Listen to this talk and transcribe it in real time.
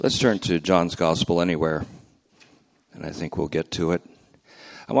Let's turn to John's Gospel anywhere, and I think we'll get to it.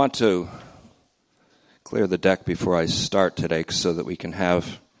 I want to clear the deck before I start today so that we can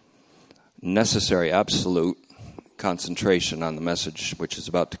have necessary, absolute concentration on the message which is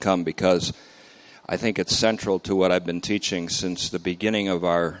about to come, because I think it's central to what I've been teaching since the beginning of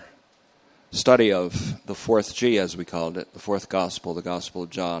our study of the fourth G, as we called it, the fourth Gospel, the Gospel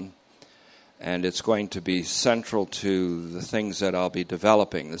of John. And it's going to be central to the things that I'll be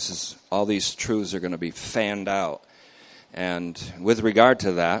developing. All these truths are going to be fanned out. And with regard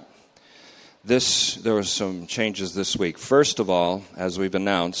to that, there were some changes this week. First of all, as we've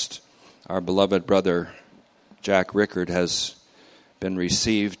announced, our beloved brother Jack Rickard has been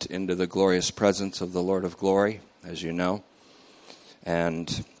received into the glorious presence of the Lord of Glory, as you know.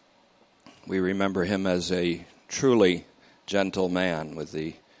 And we remember him as a truly gentle man, with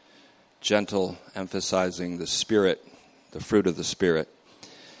the gentle emphasizing the Spirit, the fruit of the Spirit.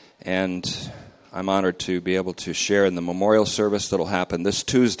 And I'm honored to be able to share in the memorial service that will happen this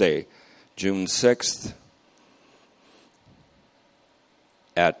Tuesday, June 6th,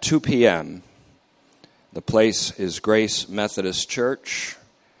 at 2 p.m. The place is Grace Methodist Church,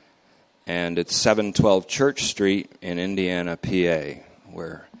 and it's 712 Church Street in Indiana, PA,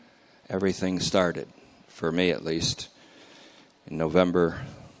 where everything started, for me at least, in November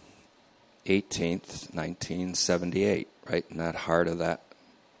 18th, 1978, right in that heart of that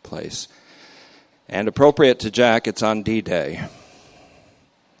place. And appropriate to Jack, it's on D-Day,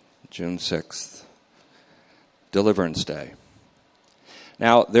 June 6th, Deliverance Day.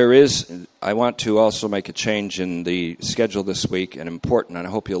 Now, I want to also make a change in the schedule this week, and important, and I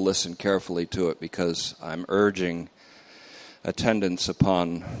hope you'll listen carefully to it, because I'm urging attendance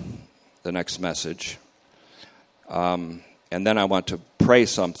upon the next message. And then I want to pray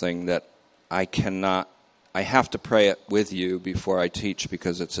something that I have to pray it with you before I teach,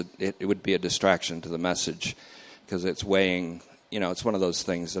 because it would be a distraction to the message, because it's weighing, it's one of those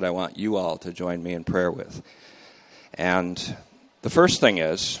things that I want you all to join me in prayer with. And the first thing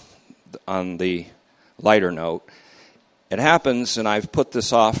is, on the lighter note, it happens, and I've put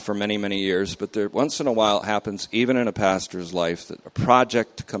this off for many, many years, but once in a while it happens, even in a pastor's life, that a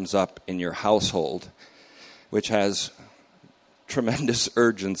project comes up in your household which has tremendous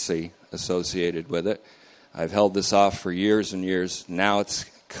urgency associated with it. I've held this off for years and years. Now it's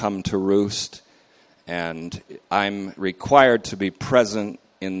come to roost, and I'm required to be present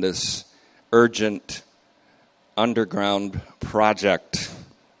in this urgent underground project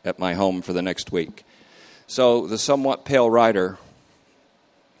at my home for the next week. So the somewhat pale rider,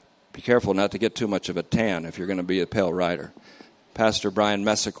 be careful not to get too much of a tan if you're going to be a pale rider. Pastor Brian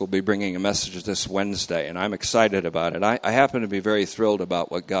Messick will be bringing a message this Wednesday, and I'm excited about it. I happen to be very thrilled about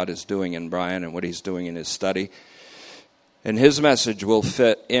what God is doing in Brian and what he's doing in his study. And his message will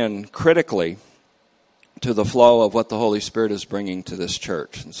fit in critically to the flow of what the Holy Spirit is bringing to this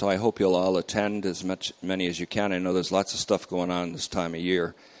church. And so I hope you'll all attend many as you can. I know there's lots of stuff going on this time of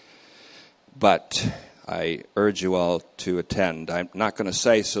year, but I urge you all to attend. I'm not going to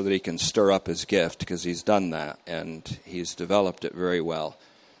say so that he can stir up his gift, because he's done that, and he's developed it very well.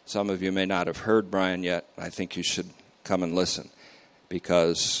 Some of you may not have heard Brian yet. I think you should come and listen,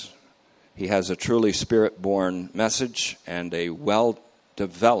 because he has a truly Spirit-born message and a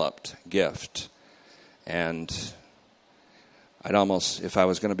well-developed gift. And if I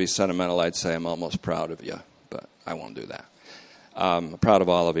was going to be sentimental, I'd say I'm almost proud of you, but I won't do that. I'm proud of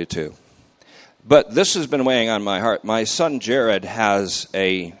all of you, too. But this has been weighing on my heart. My son Jared has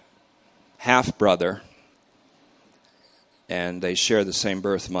a half-brother, and they share the same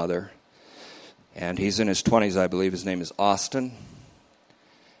birth mother. And he's in his 20s, I believe. His name is Austin.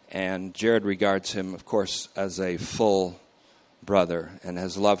 And Jared regards him, of course, as a full brother, and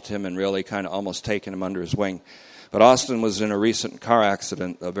has loved him and really kind of almost taken him under his wing. But Austin was in a recent car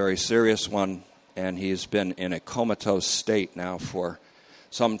accident, a very serious one, and he's been in a comatose state now for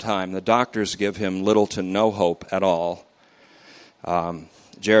some time. The doctors give him little to no hope at all.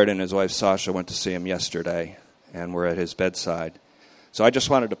 Jared and his wife Sasha went to see him yesterday, and were at his bedside. So I just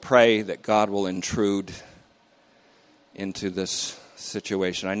wanted to pray that God will intrude into this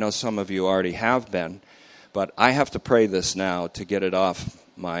situation. I know some of you already have been, but I have to pray this now to get it off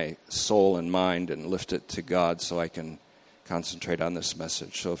my soul and mind and lift it to God so I can concentrate on this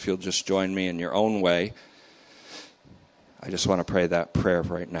message. So if you'll just join me in your own way, I just want to pray that prayer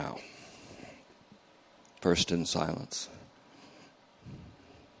right now. First in silence.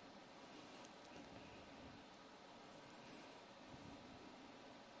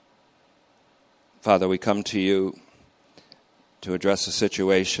 Father, we come to you to address a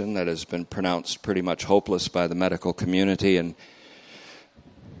situation that has been pronounced pretty much hopeless by the medical community, and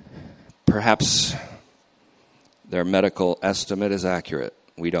Perhaps their medical estimate is accurate.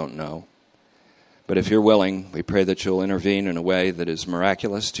 We don't know. But if you're willing, we pray that you'll intervene in a way that is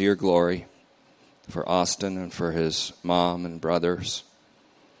miraculous to your glory for Austin and for his mom and brothers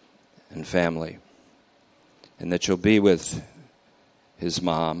and family. And that you'll be with his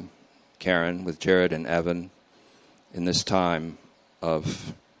mom, Karen, with Jared and Evan in this time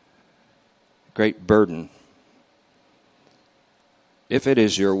of great burden. If it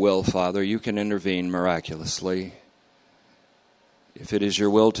is your will, Father, you can intervene miraculously. If it is your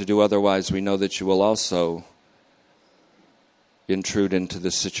will to do otherwise, we know that you will also intrude into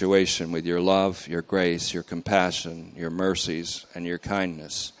this situation with your love, your grace, your compassion, your mercies, and your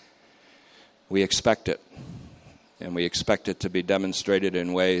kindness. We expect it, and we expect it to be demonstrated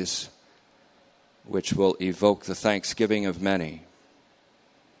in ways which will evoke the thanksgiving of many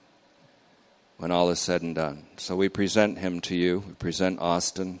when all is said and done. So we present him to you. We present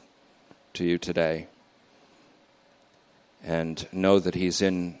Austin to you today. And know that he's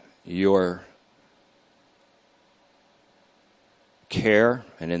in your care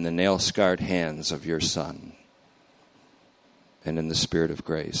and in the nail-scarred hands of your Son and in the Spirit of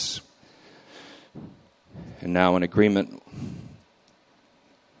grace. And now in agreement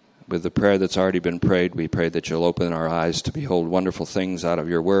with the prayer that's already been prayed, we pray that you'll open our eyes to behold wonderful things out of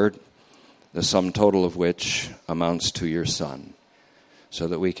your word, the sum total of which amounts to your Son, so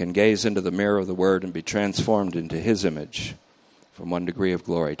that we can gaze into the mirror of the word and be transformed into his image from one degree of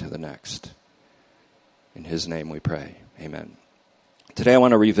glory to the next. In his name we pray. Amen. Today I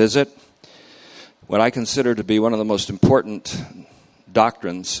want to revisit what I consider to be one of the most important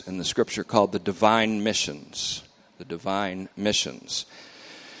doctrines in the Scripture called the divine missions. The divine missions.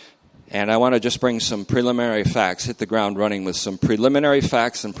 And I want to just bring some preliminary facts, hit the ground running with some preliminary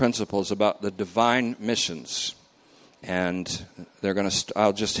facts and principles about the divine missions. And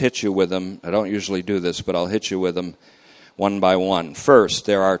I'll just hit you with them. I don't usually do this, but I'll hit you with them one by one. First,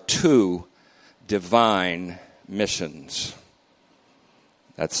 there are two divine missions.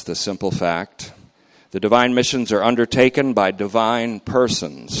 That's the simple fact. The divine missions are undertaken by divine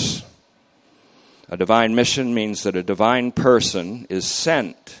persons. A divine mission means that a divine person is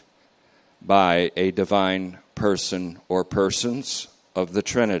sent by a divine person or persons of the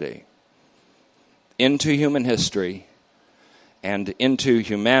Trinity into human history and into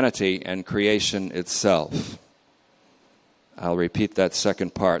humanity and creation itself. I'll repeat that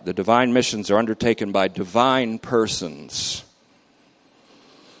second part. The divine missions are undertaken by divine persons.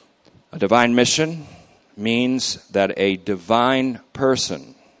 A divine mission means that a divine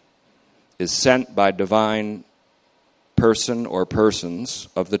person is sent by divine person or persons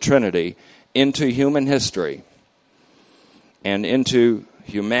of the Trinity into human history and into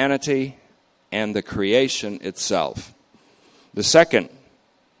humanity and the creation itself. The second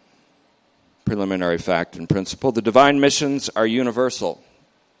preliminary fact and principle, the divine missions are universal.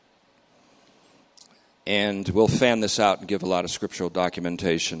 And we'll fan this out and give a lot of scriptural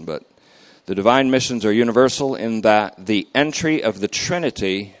documentation, but the divine missions are universal in that the entry of the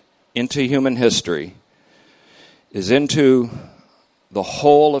Trinity into human history is into the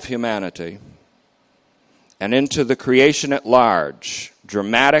whole of humanity and into the creation at large,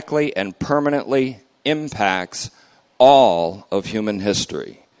 dramatically and permanently impacts all of human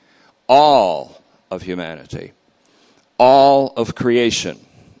history, all of humanity, all of creation,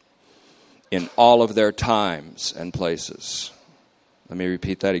 in all of their times and places. Let me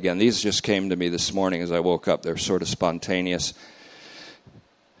repeat that again. These just came to me this morning as I woke up. They're sort of spontaneous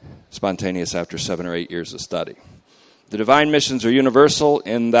after 7 or 8 years of study. The divine missions are universal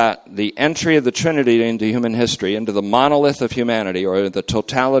in that the entry of the Trinity into human history, into the monolith of humanity, or the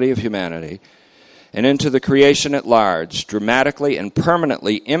totality of humanity, and into the creation at large, dramatically and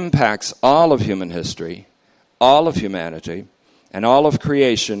permanently impacts all of human history, all of humanity, and all of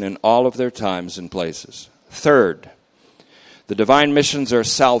creation in all of their times and places. Third, the divine missions are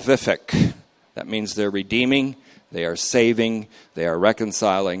salvific. That means they're redeeming, they are saving, they are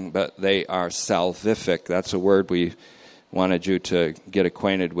reconciling, but they are salvific. That's a word we wanted you to get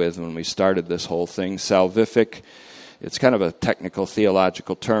acquainted with when we started this whole thing. Salvific, it's kind of a technical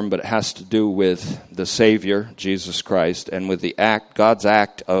theological term, but it has to do with the Savior, Jesus Christ, and with the act, God's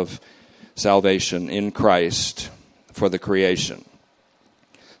act of salvation in Christ for the creation.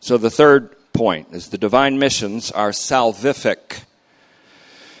 So the third point is the divine missions are salvific.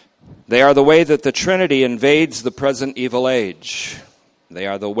 They are the way that the Trinity invades the present evil age. They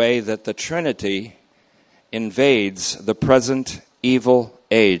are the way that the Trinity invades the present evil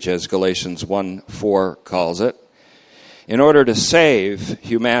age, as Galatians 1:4 calls it, in order to save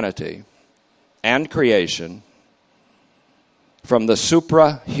humanity and creation from the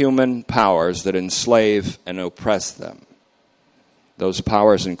suprahuman powers that enslave and oppress them. Those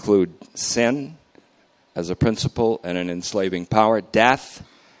powers include sin as a principle and an enslaving power, death,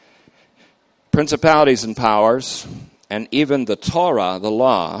 principalities and powers, and even the Torah, the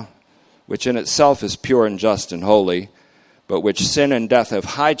law, which in itself is pure and just and holy, but which sin and death have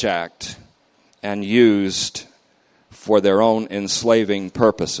hijacked and used for their own enslaving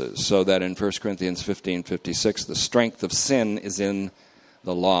purposes. So that in 1 Corinthians 15:56, the strength of sin is in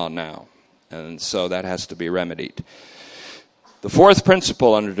the law now. And so that has to be remedied. The fourth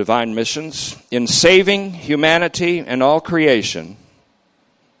principle under divine missions, in saving humanity and all creation,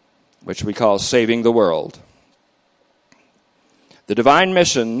 which we call saving the world, the divine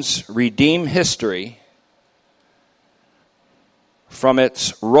missions redeem history from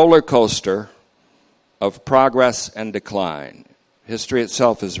its roller coaster of progress and decline. History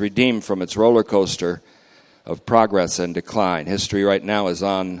itself is redeemed from its roller coaster of progress and decline. History right now is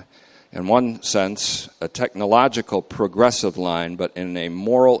on, in one sense, a technological progressive line, but in a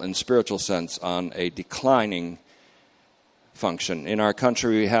moral and spiritual sense on a declining function. In our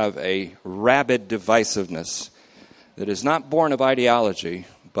country, we have a rabid divisiveness that is not born of ideology,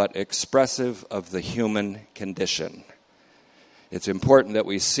 but expressive of the human condition. It's important that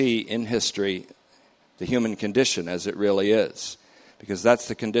we see in history the human condition as it really is, because that's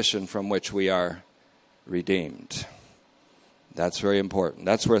the condition from which we are redeemed. That's very important.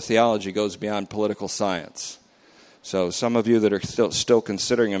 That's where theology goes beyond political science. So some of you that are still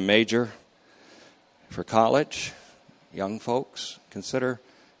considering a major for college, young folks, consider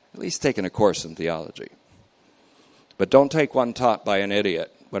at least taking a course in theology. But don't take one taught by an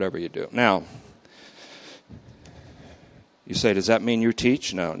idiot, whatever you do. Now, you say, does that mean you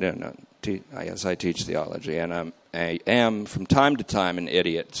teach? No. Yes, I teach theology, and I am from time to time an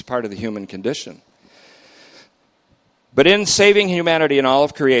idiot. It's part of the human condition. But in saving humanity and all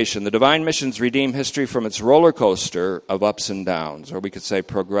of creation, the divine missions redeem history from its roller coaster of ups and downs, or we could say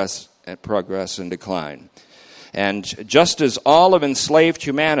progress and decline. And just as all of enslaved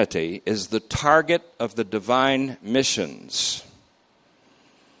humanity is the target of the divine missions,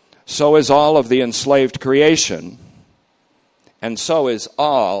 so is all of the enslaved creation, and so is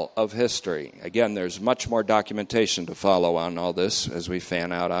all of history. Again, there's much more documentation to follow on all this as we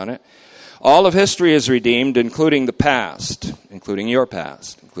fan out on it. All of history is redeemed, including the past, including your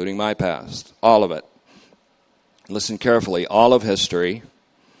past, including my past, all of it. Listen carefully. All of history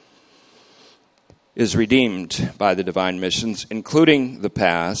is redeemed by the divine missions, including the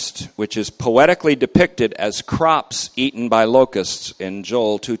past, which is poetically depicted as crops eaten by locusts in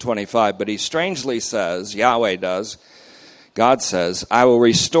Joel 2:25. But he strangely says, Yahweh does, God says, I will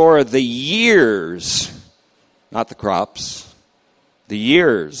restore the years, not the crops, the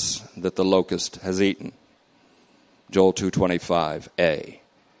years that the locust has eaten. Joel 2:25a.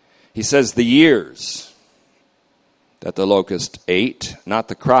 He says the years that the locust ate, not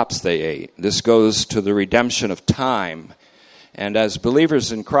the crops they ate. This goes to the redemption of time. And as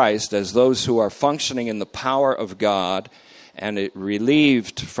believers in Christ, as those who are functioning in the power of God and it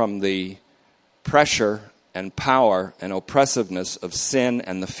relieved from the pressure and power and oppressiveness of sin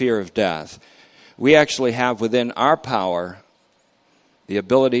and the fear of death, we actually have within our power the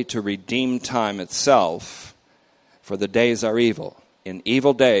ability to redeem time itself, for the days are evil. In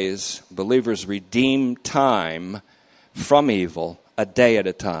evil days, believers redeem time from evil a day at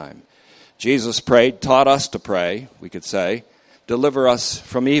a time. Jesus prayed, taught us to pray, we could say, deliver us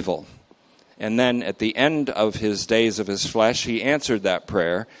from evil. And then at the end of his days of his flesh, he answered that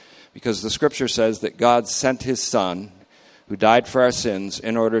prayer, because the scripture says that God sent his Son, who died for our sins,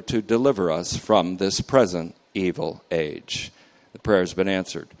 in order to deliver us from this present evil age. The prayer has been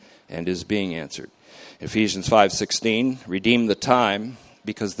answered and is being answered. Ephesians 5:16, redeem the time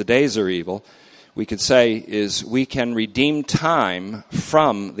because the days are evil. We could say is we can redeem time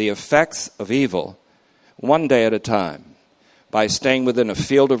from the effects of evil one day at a time by staying within a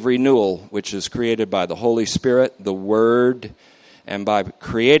field of renewal which is created by the Holy Spirit, the Word, and by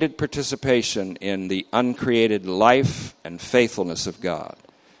created participation in the uncreated life and faithfulness of God,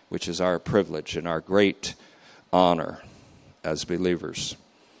 which is our privilege and our great honor as believers.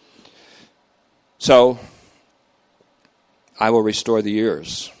 So, I will restore the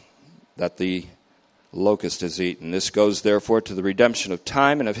years that the locust has eaten. This goes, therefore, to the redemption of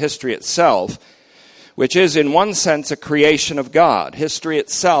time and of history itself, which is, in one sense, a creation of God. History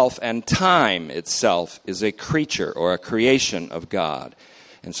itself and time itself is a creature or a creation of God.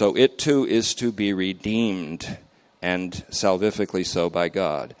 And so it, too, is to be redeemed, and salvifically so by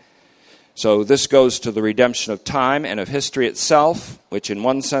God. So this goes to the redemption of time and of history itself, which in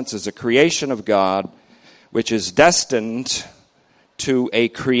one sense is a creation of God, which is destined to a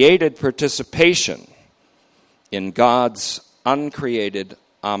created participation in God's uncreated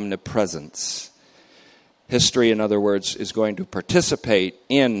omnipresence. History, in other words, is going to participate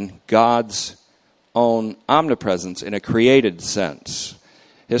in God's own omnipresence in a created sense.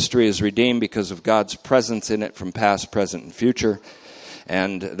 History is redeemed because of God's presence in it from past, present, and future.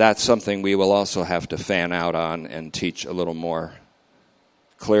 And that's something we will also have to fan out on and teach a little more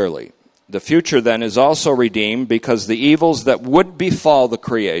clearly. The future then is also redeemed because the evils that would befall the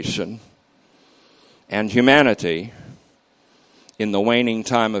creation and humanity in the waning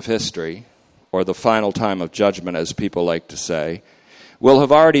time of history, or the final time of judgment, as people like to say, will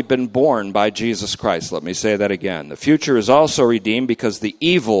have already been borne by Jesus Christ. Let me say that again. The future is also redeemed because the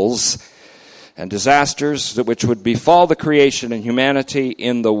evils and disasters which would befall the creation and humanity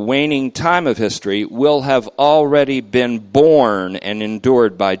in the waning time of history will have already been borne and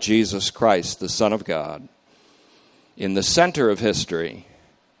endured by Jesus Christ, the Son of God, in the center of history,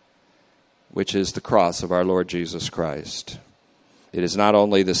 which is the cross of our Lord Jesus Christ. It is not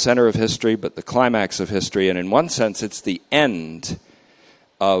only the center of history, but the climax of history, and in one sense, it's the end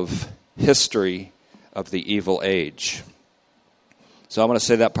of history of the evil age. So I'm going to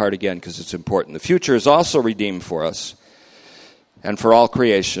say that part again because it's important. The future is also redeemed for us and for all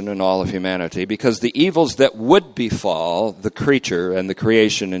creation and all of humanity because the evils that would befall the creature and the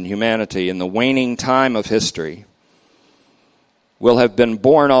creation and humanity in the waning time of history will have been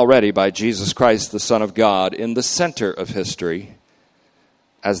borne already by Jesus Christ, the Son of God, in the center of history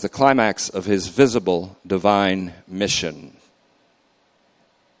as the climax of his visible divine mission.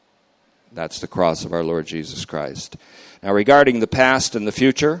 That's the cross of our Lord Jesus Christ. Now, regarding the past and the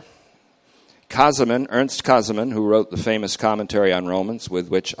future, Ernst Käsemann, who wrote the famous commentary on Romans, with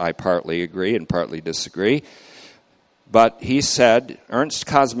which I partly agree and partly disagree, but he said, Ernst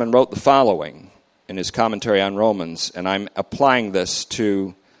Käsemann wrote the following in his commentary on Romans, and I'm applying this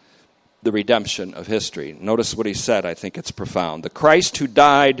to the redemption of history. Notice what he said. I think it's profound. The Christ who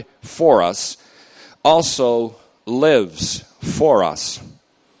died for us also lives for us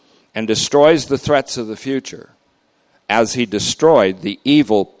and destroys the threats of the future as he destroyed the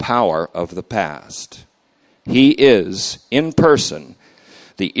evil power of the past. He is, in person,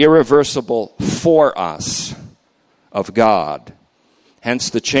 the irreversible for us of God. Hence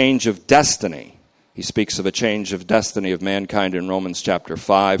the change of destiny. He speaks of a change of destiny of mankind in Romans chapter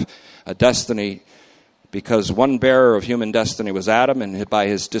 5. A destiny because one bearer of human destiny was Adam, and by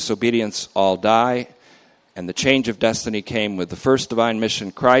his disobedience all die. And the change of destiny came with the first divine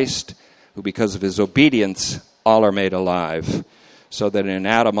mission, Christ, who because of his obedience all are made alive. So that in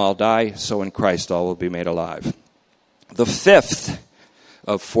Adam all die, so in Christ all will be made alive. The fifth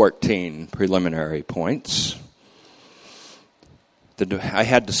of 14 preliminary points. I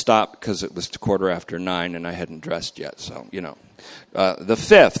had to stop because it was 9:15 and I hadn't dressed yet, so, the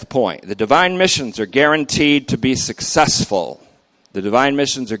fifth point, the divine missions are guaranteed to be successful. The divine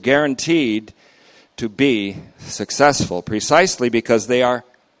missions are guaranteed to be successful precisely because they are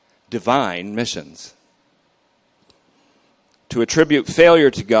divine missions. To attribute failure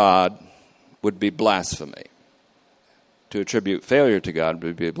to God would be blasphemy. To attribute failure to God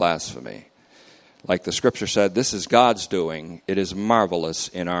would be blasphemy. Like the scripture said, this is God's doing. It is marvelous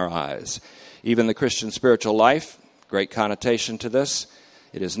in our eyes. Even the Christian spiritual life, great connotation to this.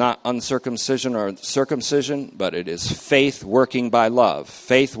 It is not uncircumcision or circumcision, but it is faith working by love.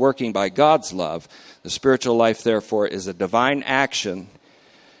 Faith working by God's love. The spiritual life, therefore, is a divine action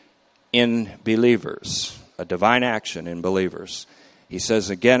in believers. A divine action in believers. He says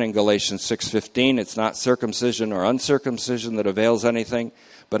again in Galatians 6:15, it's not circumcision or uncircumcision that avails anything,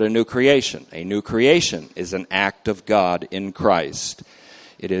 but a new creation. A new creation is an act of God in Christ.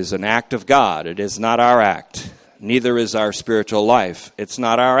 It is an act of God. It is not our act. Neither is our spiritual life. It's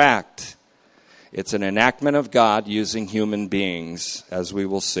not our act. It's an enactment of God using human beings, as we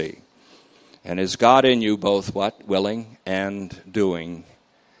will see. And is God in you both what? Willing and doing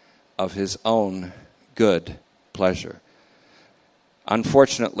of his own good pleasure.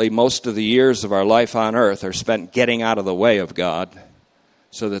 Unfortunately, most of the years of our life on earth are spent getting out of the way of God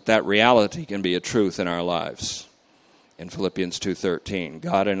so that reality can be a truth in our lives. In Philippians 2:13,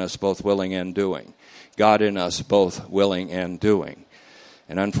 God in us both willing and doing. God in us both willing and doing.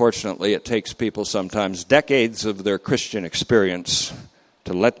 And unfortunately, it takes people sometimes decades of their Christian experience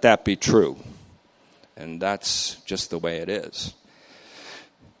to let that be true. And that's just the way it is.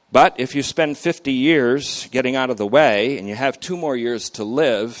 But if you spend 50 years getting out of the way and you have 2 more years to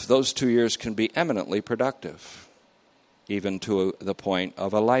live, those 2 years can be eminently productive, even to the point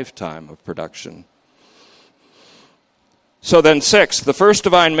of a lifetime of production. So then 6, the first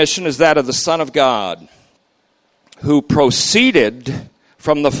divine mission is that of the Son of God, who proceeded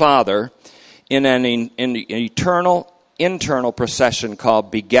from the Father in an eternal, internal procession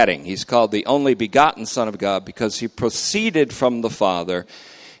called begetting. He's called the only begotten Son of God because he proceeded from the Father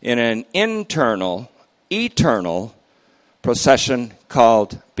in an internal, eternal procession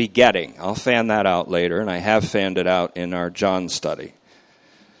called begetting. I'll fan that out later, and I have fanned it out in our John study.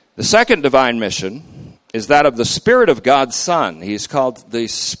 The second divine mission is that of the Spirit of God's Son. He's called the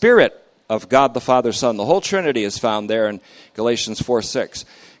Spirit of God the Father, Son. The whole Trinity is found there in Galatians 4:6.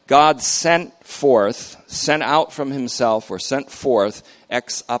 God sent out from himself, or sent forth,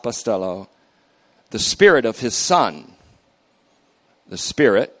 ex apostello, the Spirit of his Son. The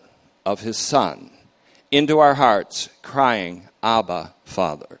Spirit of his Son into our hearts, crying, Abba,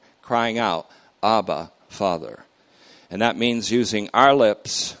 Father. Crying out, Abba, Father. And that means using our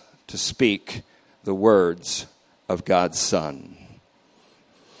lips to speak the words of God's Son.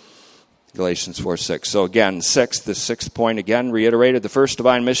 Galatians 4:6. So again, the sixth point again reiterated. The first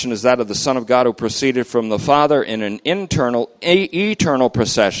divine mission is that of the Son of God who proceeded from the Father in an eternal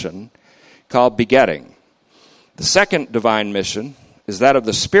procession called begetting. The second divine mission is that of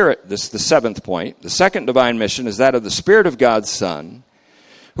the Spirit. This is the seventh point. The second divine mission is that of the Spirit of God's Son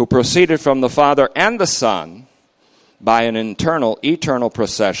who proceeded from the Father and the Son by an eternal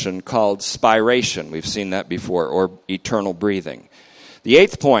procession called spiration. We've seen that before, or eternal breathing. The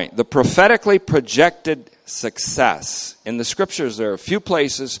eighth point, the prophetically projected success. In the Scriptures, there are a few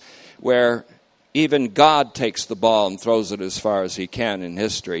places where even God takes the ball and throws it as far as he can in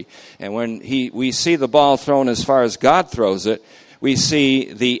history. And when we see the ball thrown as far as God throws it, we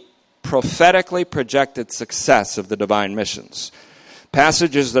see the prophetically projected success of the divine missions.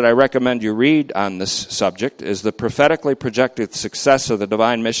 Passages that I recommend you read on this subject is the prophetically projected success of the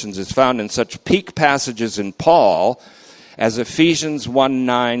divine missions is found in such peak passages in Paul as Ephesians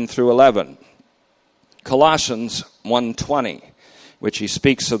 1:9 through 11, Colossians 1:20, which he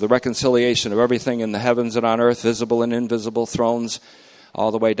speaks of the reconciliation of everything in the heavens and on earth, visible and invisible, thrones,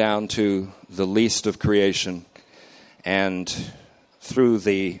 all the way down to the least of creation, and through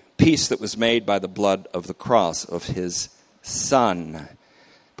the peace that was made by the blood of the cross of his Son.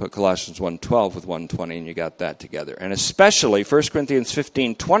 Put Colossians 1:12 with 1:20 and you got that together. And especially 1 Corinthians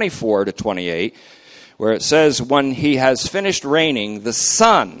 15:24 to 28, where it says, when he has finished reigning, the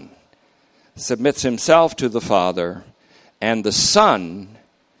Son submits himself to the Father, and the Son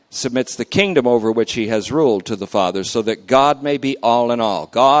submits the kingdom over which he has ruled to the Father, so that God may be all in all.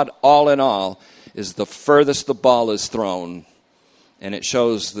 God, all in all, is the furthest the ball is thrown, and it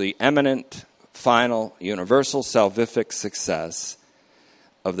shows the eminent, final, universal, salvific success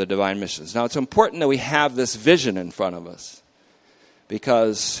of the divine missions. Now, it's important that we have this vision in front of us,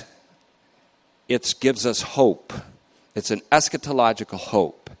 because it gives us hope. It's an eschatological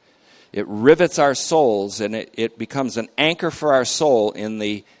hope. It rivets our souls, and it becomes an anchor for our soul in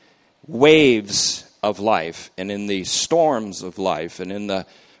the waves of life and in the storms of life and in the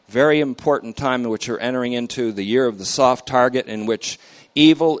very important time in which we're entering into, the year of the soft target, in which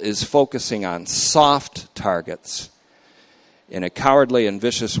evil is focusing on soft targets in a cowardly and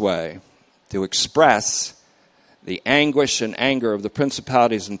vicious way to express the anguish and anger of the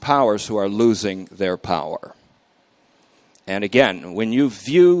principalities and powers who are losing their power. And again, when you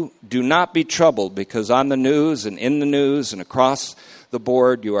view, do not be troubled, because on the news and in the news and across the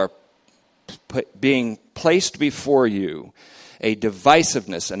board, you are being placed before you a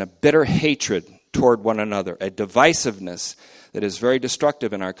divisiveness and a bitter hatred toward one another, a divisiveness that is very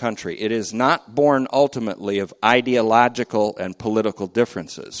destructive in our country. It is not born ultimately of ideological and political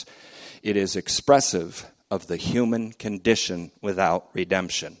differences. It is expressive of the human condition without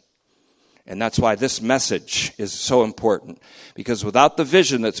redemption. And that's why this message is so important, because without the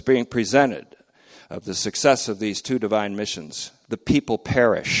vision that's being presented of the success of these two divine missions, the people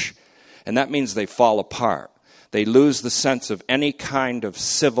perish. And that means they fall apart. They lose the sense of any kind of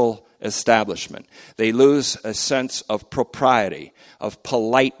civil establishment. They lose a sense of propriety, of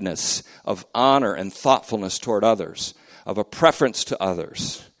politeness, of honor and thoughtfulness toward others, of a preference to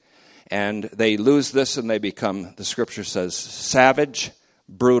others. And they lose this and they become, the Scripture says, savage,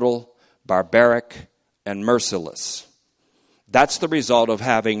 brutal, barbaric, and merciless. That's the result of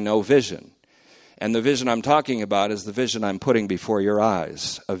having no vision. And the vision I'm talking about is the vision I'm putting before your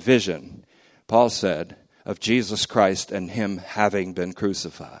eyes. A vision, Paul said, of Jesus Christ and him having been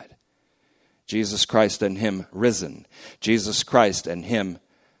crucified. Jesus Christ and him risen. Jesus Christ and him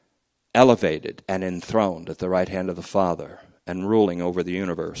elevated and enthroned at the right hand of the Father, and ruling over the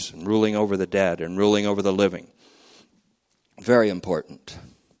universe, and ruling over the dead, and ruling over the living. Very important.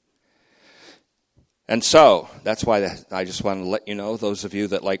 And so, that's why I just want to let you know, those of you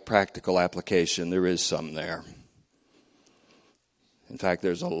that like practical application, there is some there. In fact,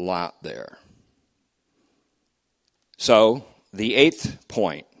 there's a lot there. So, the 8th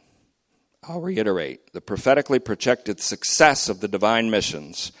point, I'll reiterate, the prophetically projected success of the divine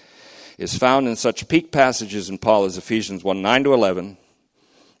missions is found in such peak passages in Paul as Ephesians 1:9-11,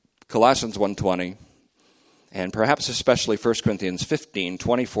 Colossians 1:20, and perhaps especially 1 Corinthians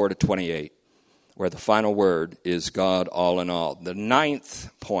 15:24-28, where the final word is God all in all. The 9th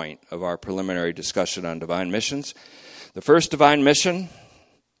point of our preliminary discussion on divine missions, the first divine mission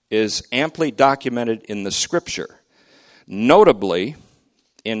is amply documented in the Scripture, notably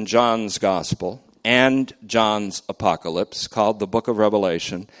in John's Gospel and John's Apocalypse, called the Book of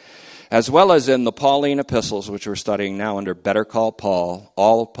Revelation, as well as in the Pauline epistles, which we're studying now under Better Call Paul,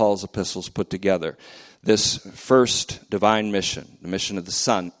 all of Paul's epistles put together. This first divine mission, the mission of the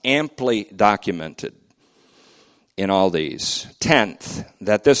Son, amply documented in all these. 10th,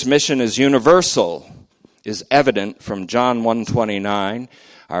 that this mission is universal is evident from John 1:29,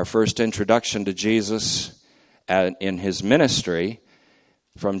 our first introduction to Jesus in his ministry,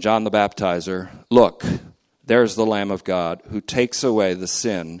 from John the Baptizer. Look, there's the Lamb of God who takes away the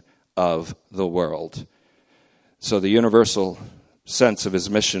sin of the world. So the universal sense of his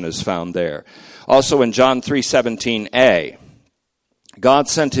mission is found there. Also in John 3:17a, God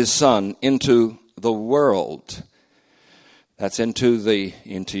sent his Son into the world. That's into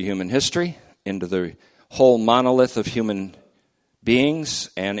human history, into the whole monolith of human beings,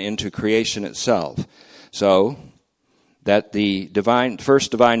 and into creation itself. So that the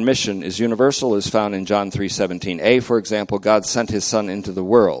first divine mission is universal is found in John 3:17a, for example. God sent his Son into the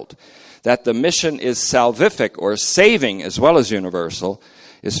world. That the mission is salvific or saving as well as universal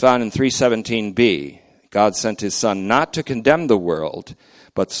is found in 3:17b. God sent his Son not to condemn the world,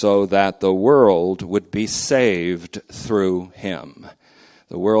 but so that the world would be saved through him.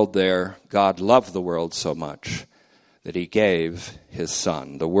 The world there, God loved the world so much that he gave his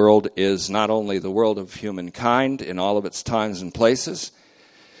Son. The world is not only the world of humankind in all of its times and places,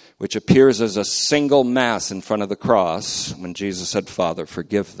 which appears as a single mass in front of the cross when Jesus said, Father,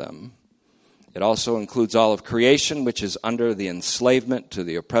 forgive them. It also includes all of creation, which is under the enslavement to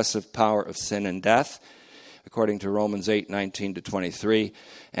the oppressive power of sin and death, according to Romans 8:19-23.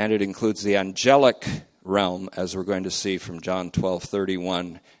 And it includes the angelic realm, as we're going to see from John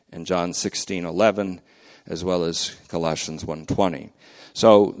 12:31 and John 16:11, as well as Colossians 1:20.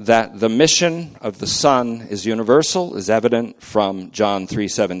 So that the mission of the Son is universal is evident from John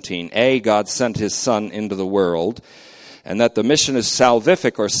 3:17a. God sent his Son into the world. And that the mission is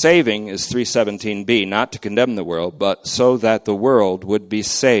salvific or saving is 3:17b, not to condemn the world, but so that the world would be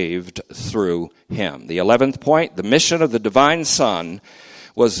saved through him. The 11th point, the mission of the divine Son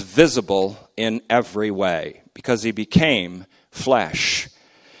was visible in every way because he became flesh.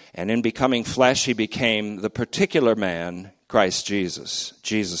 And in becoming flesh, he became the particular man, Christ Jesus,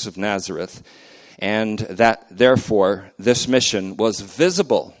 Jesus of Nazareth. And that, therefore, this mission was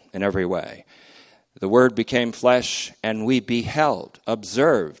visible in every way. The Word became flesh, and we beheld,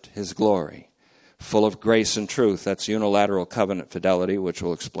 observed his glory, full of grace and truth. That's unilateral covenant fidelity, which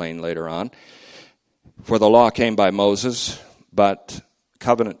we'll explain later on. For the law came by Moses, but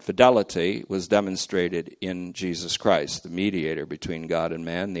covenant fidelity was demonstrated in Jesus Christ, the mediator between God and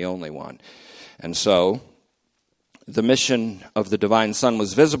man, the only one. And so, the mission of the divine Son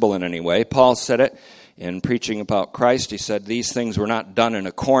was visible in any way. Paul said it in preaching about Christ. He said these things were not done in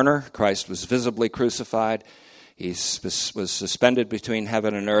a corner. Christ was visibly crucified. He was suspended between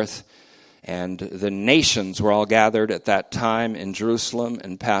heaven and earth. And the nations were all gathered at that time in Jerusalem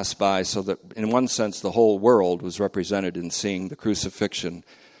and passed by, so that in one sense the whole world was represented in seeing the crucifixion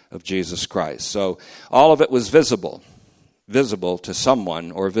of Jesus Christ. So all of it was visible to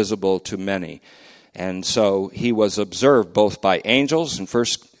someone or visible to many. And so he was observed both by angels in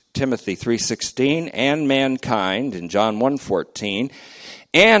 1 Timothy 3:16 and mankind in John 1:14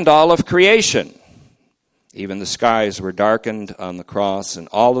 and all of creation. Even the skies were darkened on the cross, and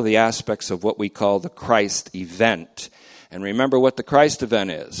all of the aspects of what we call the Christ event. And remember what the Christ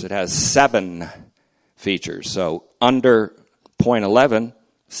event is. It has 7 features. So under point 11,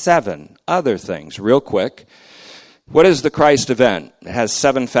 7 other things. Real quick. What is the Christ event? It has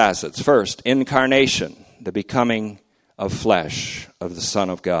 7 facets. First, incarnation, the becoming of flesh of the Son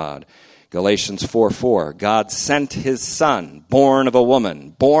of God. Galatians 4:4, God sent his Son, born of a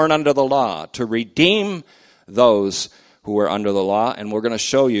woman, born under the law, to redeem those who were under the law. And we're going to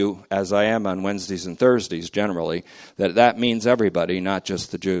show you, as I am on Wednesdays and Thursdays generally, that means everybody, not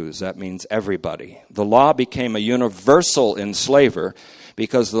just the Jews. That means everybody. The law became a universal enslaver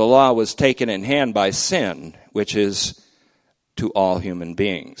because the law was taken in hand by sin, which is to all human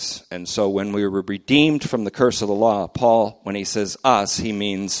beings. And so when we were redeemed from the curse of the law, Paul, when he says us, he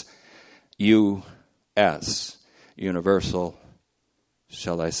means U-S, universal,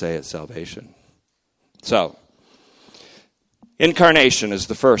 shall I say it, salvation. So, incarnation is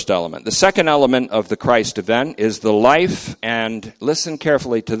the first element. The second element of the Christ event is the life, and listen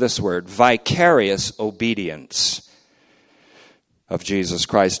carefully to this word, vicarious obedience of Jesus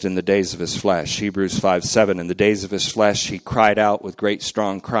Christ in the days of his flesh. Hebrews 5:7, in the days of his flesh he cried out with great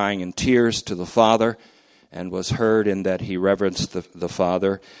strong crying and tears to the Father, and was heard in that he reverenced the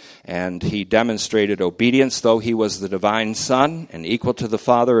Father. And he demonstrated obedience, though he was the divine Son and equal to the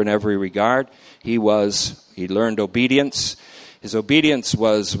Father in every regard. He learned obedience. His obedience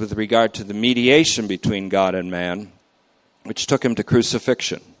was with regard to the mediation between God and man, which took him to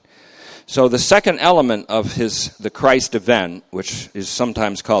crucifixion. So the second element of the Christ event, which is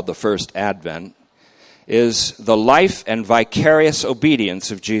sometimes called the first advent, is the life and vicarious obedience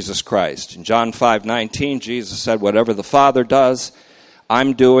of Jesus Christ. In John 5:19, Jesus said, whatever the Father does,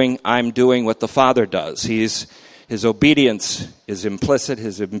 I'm doing what the Father does. His obedience is implicit.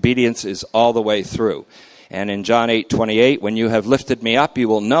 His obedience is all the way through. And in John 8:28, when you have lifted me up, you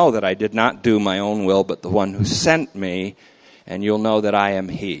will know that I did not do my own will, but the one who sent me, and you'll know that I am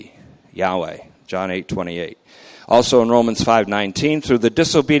he, Yahweh. John 8:28. Also in Romans 5:19, through the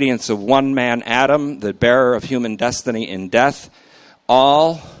disobedience of one man, Adam, the bearer of human destiny in death,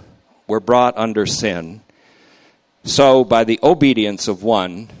 all were brought under sin. So by the obedience of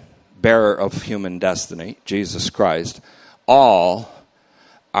one, bearer of human destiny, Jesus Christ, all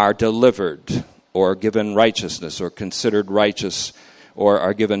are delivered or given righteousness or considered righteous or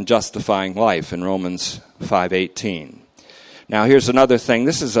are given justifying life in Romans 5:18. Now here's another thing.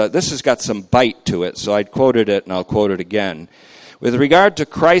 This has got some bite to it, so I'd quoted it and I'll quote it again. With regard to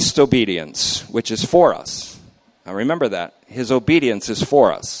Christ's obedience, which is for us. Now remember that. His obedience is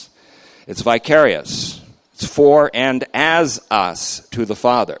for us. It's vicarious. It's for and as us to the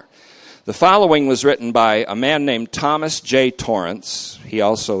Father. The following was written by a man named Thomas J. Torrance. He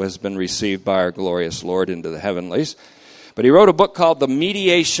also has been received by our glorious Lord into the heavenlies. But he wrote a book called The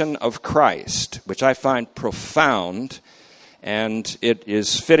Mediation of Christ, which I find profound, and it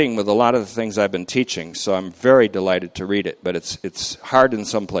is fitting with a lot of the things I've been teaching, so I'm very delighted to read it, but it's hard in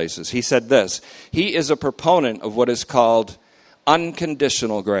some places. He said this, he is a proponent of what is called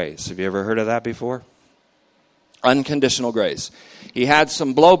unconditional grace. Have you ever heard of that before? Unconditional grace. He had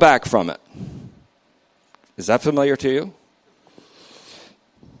some blowback from it. Is that familiar to you?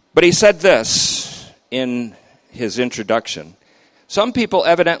 But he said this in his introduction. Some people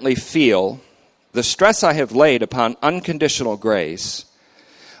evidently feel the stress I have laid upon unconditional grace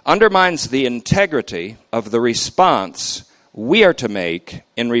undermines the integrity of the response we are to make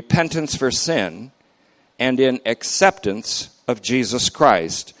in repentance for sin and in acceptance of Jesus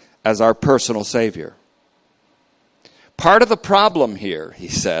Christ as our personal Savior. Part of the problem here, he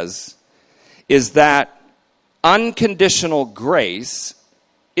says, is that unconditional grace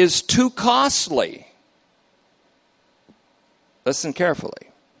is too costly. Listen carefully.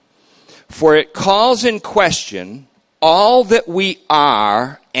 For it calls in question all that we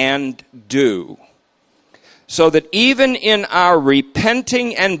are and do, so that even in our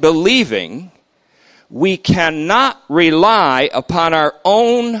repenting and believing, we cannot rely upon our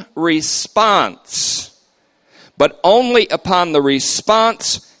own response, but only upon the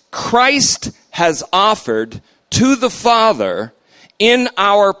response Christ has offered to the Father in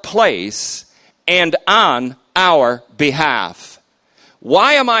our place and on our behalf.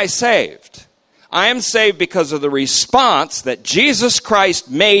 Why am I saved? I am saved because of the response that Jesus Christ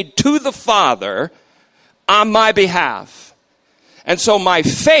made to the Father on my behalf. And so my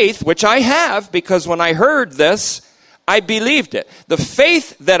faith, which I have, because when I heard this, I believed it. The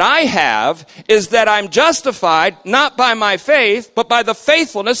faith that I have is that I'm justified not by my faith, but by the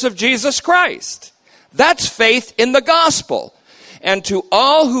faithfulness of Jesus Christ. That's faith in the gospel. And to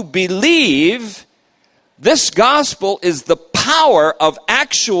all who believe, this gospel is the power of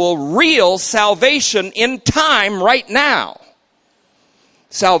actual, real salvation in time right now.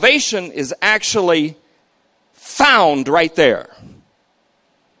 Salvation is actually found right there,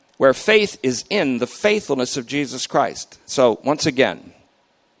 where faith is in the faithfulness of Jesus Christ. So, once again,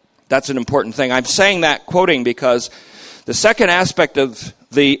 that's an important thing. I'm saying that quoting because the second aspect of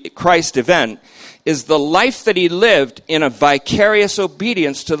the Christ event is the life that he lived in a vicarious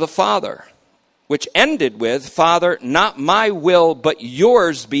obedience to the Father, which ended with, Father, not my will, but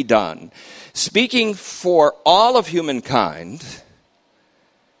yours be done. Speaking for all of humankind,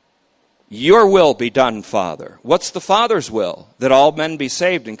 your will be done, Father. What's the Father's will? That all men be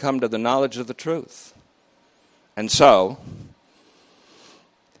saved and come to the knowledge of the truth. And so,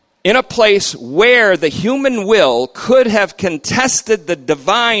 in a place where the human will could have contested the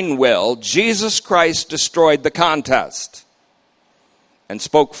divine will, Jesus Christ destroyed the contest and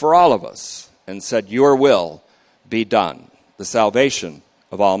spoke for all of us and said, your will be done, the salvation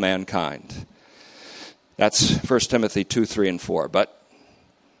of all mankind. That's 1 Timothy 2, 3, and 4. But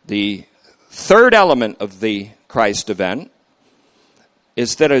the third element of the Christ event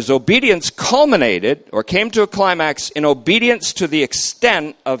is that his obedience culminated or came to a climax in obedience to the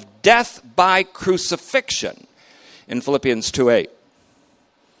extent of death by crucifixion in Philippians 2:8.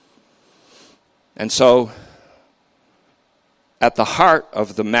 And so, at the heart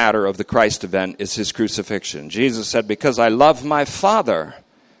of the matter of the Christ event is his crucifixion. Jesus said, because I love my Father,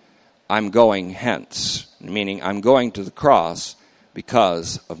 I'm going hence. Meaning, I'm going to the cross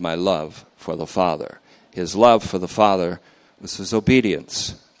because of my love for the Father. His love for the Father was his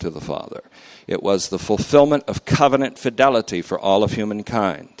obedience to the Father. It was the fulfillment of covenant fidelity for all of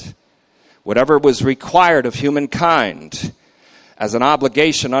humankind. Whatever was required of humankind as an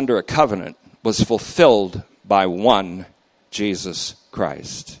obligation under a covenant was fulfilled by one Jesus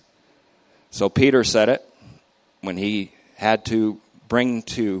Christ. So Peter said it when he had to bring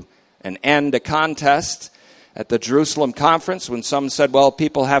to an end a contest at the Jerusalem conference when some said, well,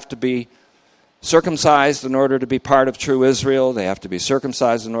 people have to be circumcised in order to be part of true Israel. They have to be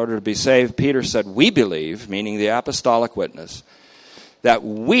circumcised in order to be saved. Peter said, we believe, meaning the apostolic witness, that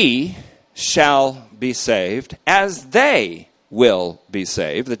we shall be saved as they will be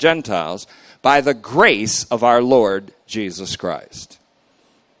saved, the Gentiles, by the grace of our Lord Jesus Christ.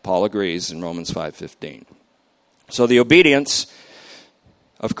 Paul agrees in Romans 5:15. So the obedience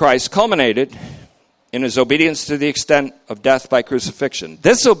of Christ culminated in his obedience to the extent of death by crucifixion.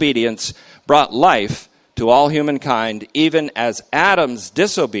 This obedience brought life to all humankind, even as Adam's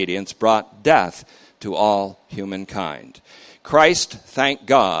disobedience brought death to all humankind. Christ, thank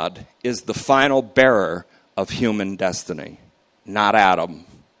God, is the final bearer of human destiny, not Adam.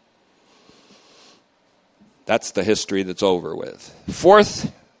 That's the history that's over with.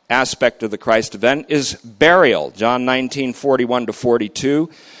 Fourth aspect of the Christ event is burial. John 19:41-42.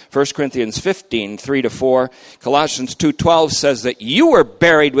 1 Corinthians 15, 3-4. Colossians 2:12 says that you were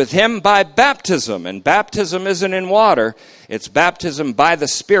buried with him by baptism. And baptism isn't in water. It's baptism by the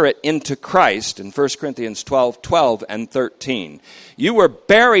Spirit into Christ in 1 Corinthians 12:12 and 13. You were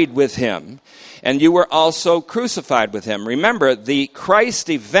buried with him, and you were also crucified with him. Remember, the Christ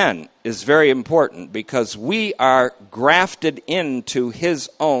event is very important because we are grafted into his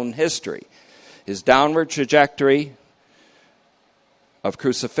own history. His downward trajectory of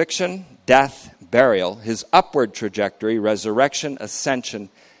crucifixion, death, burial, his upward trajectory, resurrection, ascension,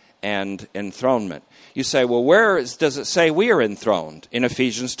 and enthronement. You say, well, does it say we are enthroned? In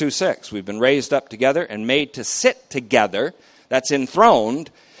Ephesians 2:6. We've been raised up together and made to sit together, that's enthroned,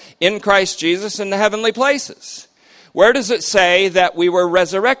 in Christ Jesus in the heavenly places. Where does it say that we were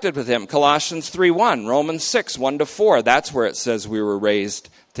resurrected with him? Colossians 3:1, Romans 6, 1-4. That's where it says we were raised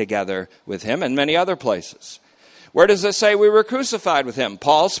together with him, and many other places. Where does it say we were crucified with him?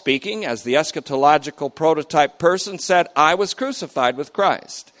 Paul, speaking as the eschatological prototype person, said, I was crucified with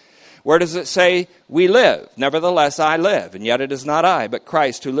Christ. Where does it say we live? Nevertheless, I live, and yet it is not I, but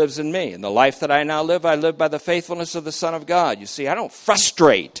Christ who lives in me. And the life that I now live, I live by the faithfulness of the Son of God. You see, I don't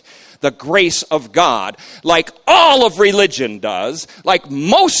frustrate the grace of God like all of religion does, like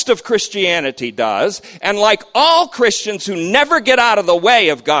most of Christianity does, and like all Christians who never get out of the way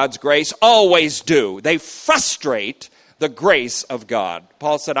of God's grace always do. They frustrate the grace of God.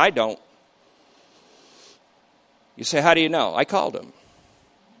 Paul said, I don't. You say, how do you know? I called him.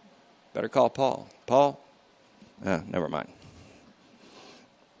 Better call Paul. Paul? Never mind.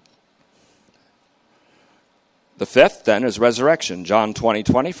 The fifth, then, is resurrection. John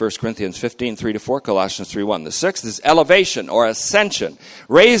 20:20, 1 Corinthians 15, 3-4, Colossians 3:1. The sixth is elevation or ascension.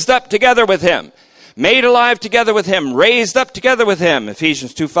 Raised up together with him. Made alive together with him. Raised up together with him.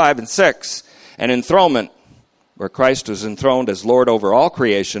 Ephesians 2:5 and 6. And enthronement, where Christ was enthroned as Lord over all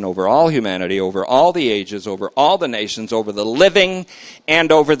creation, over all humanity, over all the ages, over all the nations, over the living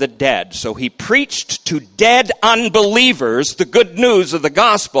and over the dead. So he preached to dead unbelievers the good news of the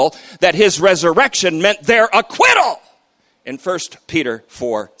gospel that his resurrection meant their acquittal in 1 Peter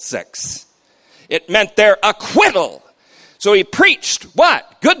 4:6. It meant their acquittal. So he preached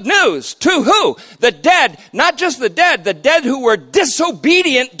what? Good news. To who? The dead. Not just the dead who were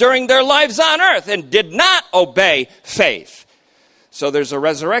disobedient during their lives on earth and did not obey faith. So there's a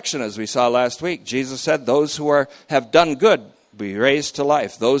resurrection, as we saw last week. Jesus said those who have done good will be raised to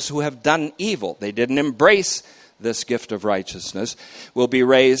life. Those who have done evil, they didn't embrace this gift of righteousness, will be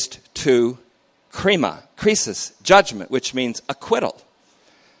raised to krisis, judgment, which means acquittal.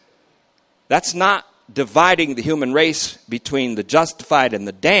 That's not dividing the human race between the justified and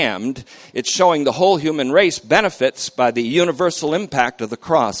the damned. It's showing the whole human race benefits by the universal impact of the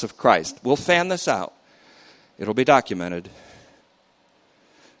cross of Christ. We'll fan this out. It'll be documented.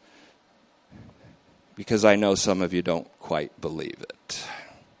 Because I know some of you don't quite believe it.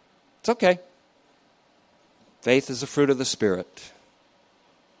 It's okay. Faith is a fruit of the Spirit.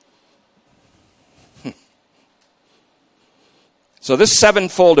 So this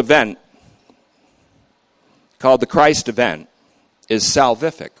sevenfold event, called the Christ event, is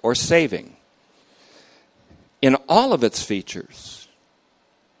salvific, or saving, in all of its features.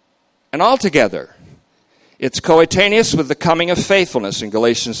 And altogether, it's coetaneous with the coming of faithfulness in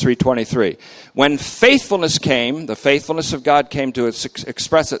Galatians 3:23. When faithfulness came, the faithfulness of God came to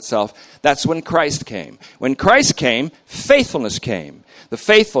express itself, that's when Christ came. When Christ came, faithfulness came. The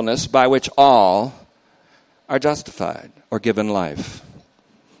faithfulness by which all are justified or given life.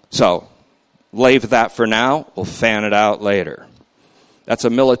 So, leave that for now. We'll fan it out later. That's a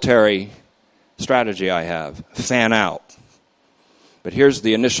military strategy I have. Fan out. But here's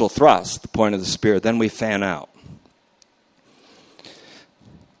the initial thrust, the point of the Spirit. Then we fan out.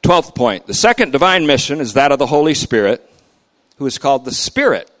 12th point. The second divine mission is that of the Holy Spirit, who is called the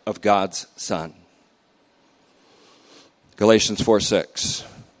Spirit of God's Son. Galatians 4:6.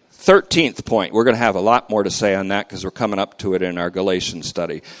 13th point. We're going to have a lot more to say on that because we're coming up to it in our Galatians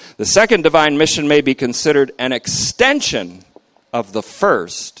study. The second divine mission may be considered an extension of the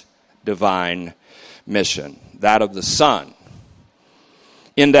first divine mission, that of the Son.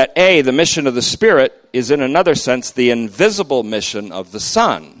 In that, A, the mission of the Spirit is in another sense the invisible mission of the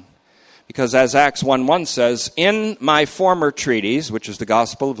Son. Because as Acts 1:1 says, in my former treatise, which is the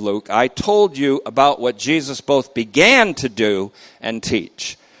Gospel of Luke, I told you about what Jesus both began to do and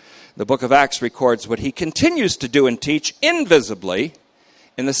teach. The book of Acts records what he continues to do and teach invisibly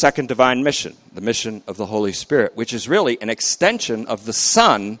in the second divine mission, the mission of the Holy Spirit, which is really an extension of the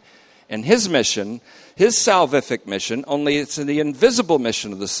Son and his mission, his salvific mission, only it's in the invisible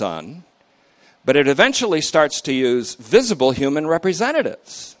mission of the Son, but it eventually starts to use visible human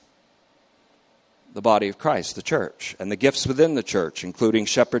representatives. The body of Christ, the church, and the gifts within the church, including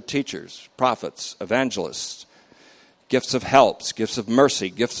shepherd teachers, prophets, evangelists, gifts of helps, gifts of mercy,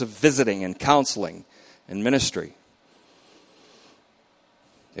 gifts of visiting and counseling and ministry,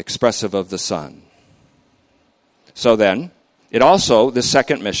 expressive of the Son. So then, it also, the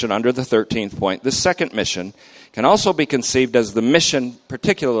second mission, under the 13th point, this second mission can also be conceived as the mission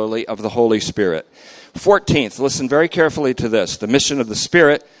particularly of the Holy Spirit. 14th, listen very carefully to this. The mission of the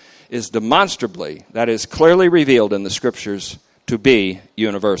Spirit is demonstrably, that is clearly revealed in the Scriptures, to be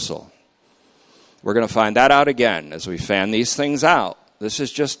universal. We're going to find that out again as we fan these things out. This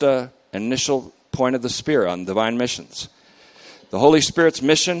is just an initial point of the Spirit on divine missions. The Holy Spirit's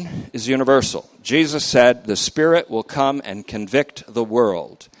mission is universal. Jesus said, the Spirit will come and convict the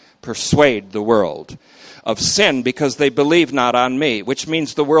world, persuade the world of sin because they believe not on me, which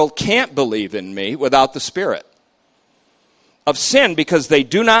means the world can't believe in me without the Spirit. Of sin because they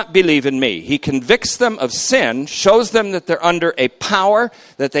do not believe in me. He convicts them of sin, shows them that they're under a power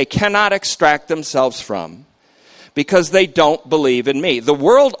that they cannot extract themselves from because they don't believe in me. The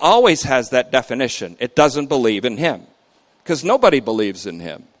world always has that definition. It doesn't believe in him because nobody believes in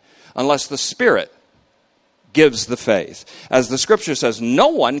him unless the Spirit gives the faith. As the Scripture says, no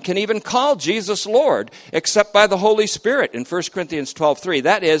one can even call Jesus Lord except by the Holy Spirit in 1 Corinthians 12:3.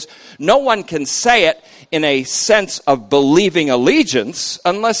 That is, no one can say it in a sense of believing allegiance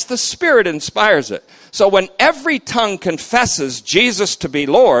unless the Spirit inspires it. So when every tongue confesses Jesus to be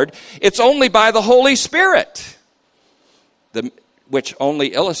Lord, it's only by the Holy Spirit, which only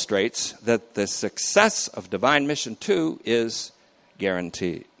illustrates that the success of divine mission too is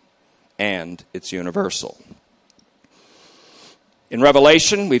guaranteed, and it's universal. In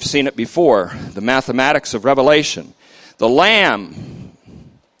Revelation, we've seen it before, the mathematics of Revelation. The Lamb,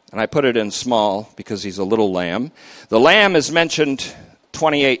 and I put it in small because he's a little lamb. The Lamb is mentioned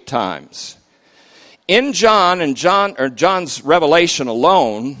 28 times. In John's Revelation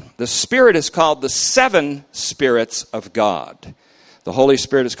alone, the Spirit is called the seven spirits of God. The Holy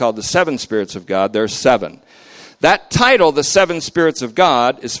Spirit is called the seven spirits of God. There's seven. That title, the seven spirits of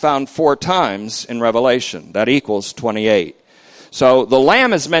God, is found 4 times in Revelation. That equals 28. So the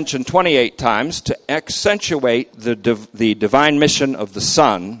Lamb is mentioned 28 times to accentuate the divine mission of the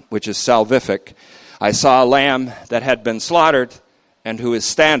Son, which is salvific. I saw a lamb that had been slaughtered and who is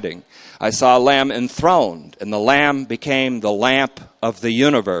standing. I saw a lamb enthroned, and the lamb became the lamp of the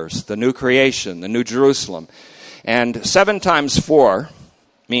universe, the new creation, the new Jerusalem. And 7 times 4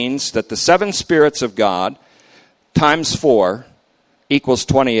 means that the seven spirits of God times 4 equals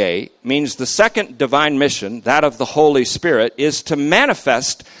 28 means the second divine mission, that of the Holy Spirit, is to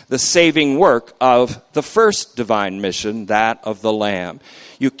manifest the saving work of the first divine mission, that of the Lamb.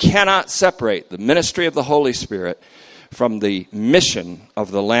 You cannot separate the ministry of the Holy Spirit from the mission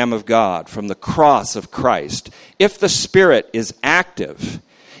of the Lamb of God, from the cross of Christ. If the Spirit is active,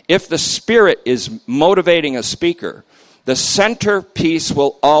 if the Spirit is motivating a speaker, the centerpiece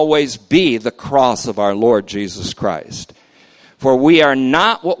will always be the cross of our Lord Jesus Christ. For we are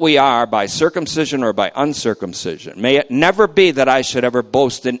not what we are by circumcision or by uncircumcision. May it never be that I should ever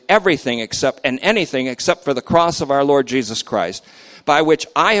boast in anything except for the cross of our Lord Jesus Christ, by which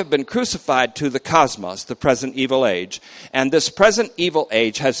I have been crucified to the cosmos, the present evil age, and this present evil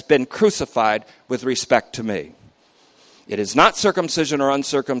age has been crucified with respect to me. It is not circumcision or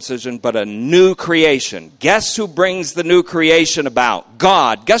uncircumcision, but a new creation. Guess who brings the new creation about?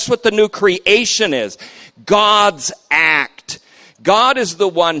 God. Guess what the new creation is? God's act. God is the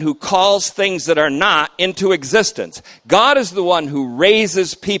one who calls things that are not into existence. God is the one who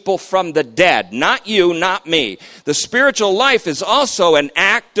raises people from the dead. Not you, not me. The spiritual life is also an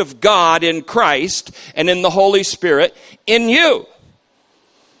act of God in Christ and in the Holy Spirit in you.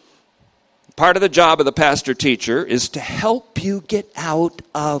 Part of the job of the pastor-teacher is to help you get out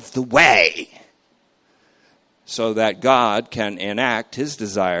of the way so that God can enact his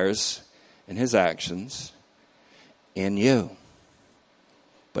desires and his actions in you.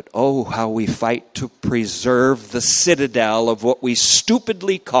 But oh, how we fight to preserve the citadel of what we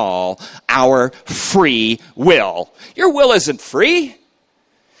stupidly call our free will. Your will isn't free.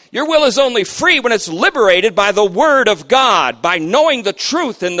 Your will is only free when it's liberated by the Word of God, by knowing the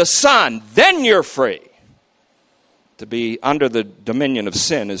truth in the Son. Then you're free. To be under the dominion of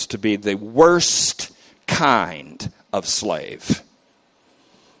sin is to be the worst kind of slave.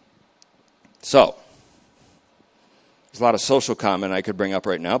 So, there's a lot of social comment I could bring up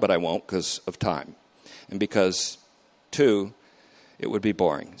right now, but I won't because of time. And because, two, it would be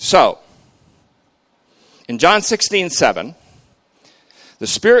boring. So, in John 16:7, the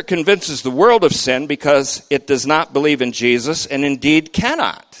Spirit convinces the world of sin because it does not believe in Jesus and indeed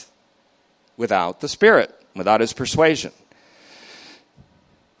cannot without the Spirit, without his persuasion.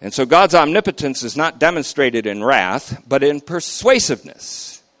 And so God's omnipotence is not demonstrated in wrath, but in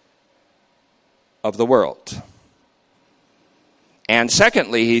persuasiveness of the world. And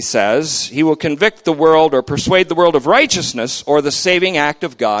secondly, he says, he will convict the world or persuade the world of righteousness or the saving act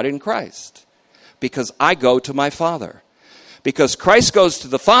of God in Christ. Because I go to my Father. Because Christ goes to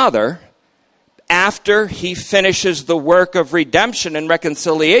the Father after he finishes the work of redemption and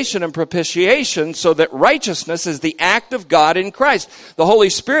reconciliation and propitiation, so that righteousness is the act of God in Christ. The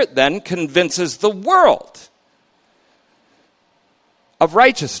Holy Spirit then convinces the world of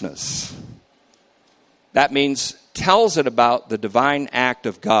righteousness. That means tells it about the divine act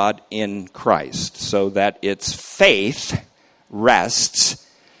of God in Christ, so that its faith rests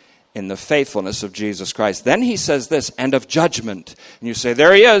in the faithfulness of Jesus Christ. Then he says this, and of judgment. And you say,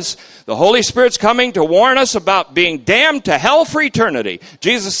 there he is. The Holy Spirit's coming to warn us about being damned to hell for eternity.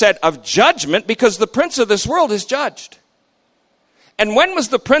 Jesus said, of judgment, because the prince of this world is judged. And when was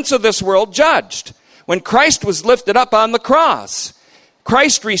the prince of this world judged? When Christ was lifted up on the cross.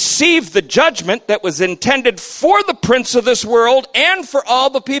 Christ received the judgment that was intended for the prince of this world and for all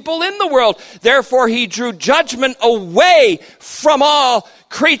the people in the world. Therefore, he drew judgment away from all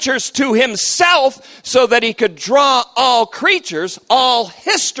creatures to himself so that he could draw all creatures, all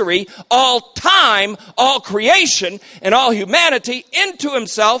history, all time, all creation, and all humanity into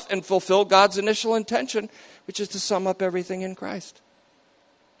himself and fulfill God's initial intention, which is to sum up everything in Christ.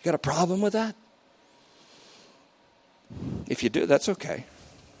 You got a problem with that? If you do, that's okay.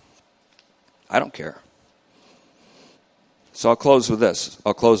 I don't care. So I'll close with this.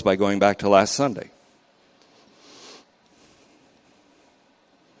 I'll close by going back to last Sunday.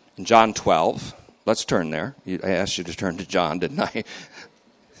 In John 12, let's turn there. I asked you to turn to John, didn't I?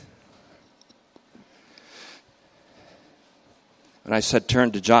 When I said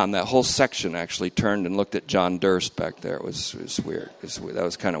turn to John, that whole section actually turned and looked at John Durst back there. It was weird. That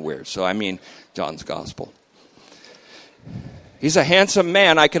was kind of weird. So I mean John's gospel. He's a handsome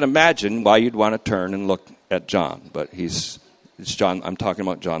man. I can imagine why you'd want to turn and look at John. But it's John. I'm talking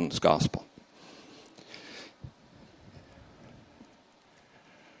about John's gospel.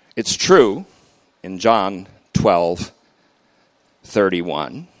 It's true in John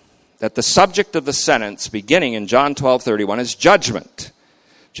 12:31 that the subject of the sentence beginning in John 12:31 is judgment.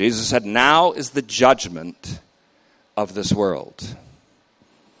 Jesus said, now is the judgment of this world.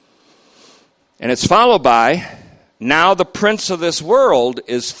 And it's followed by, now the prince of this world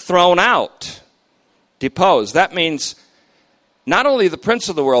is thrown out, deposed. That means not only the prince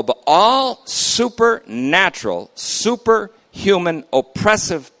of the world, but all supernatural, superhuman,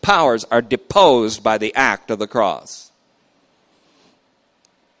 oppressive powers are deposed by the act of the cross.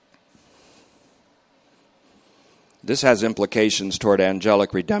 This has implications toward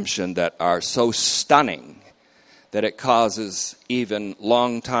angelic redemption that are so stunning that it causes even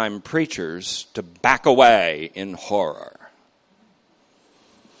longtime preachers to back away in horror.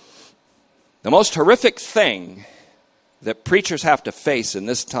 The most horrific thing that preachers have to face in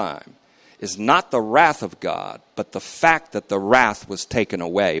this time is not the wrath of God, but the fact that the wrath was taken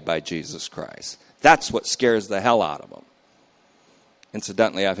away by Jesus Christ. That's what scares the hell out of them.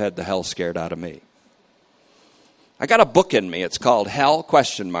 Incidentally, I've had the hell scared out of me. I got a book in me. It's called Hell, ?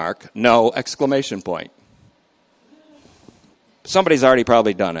 No, ! Somebody's already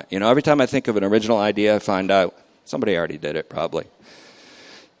probably done it. Every time I think of an original idea, I find out somebody already did it, probably.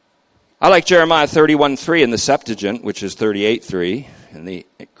 I like Jeremiah 31:3 in the Septuagint, which is 38:3 in the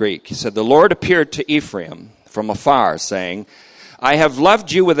Greek. He said, "The Lord appeared to Ephraim from afar, saying, I have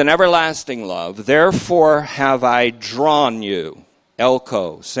loved you with an everlasting love, therefore have I drawn you."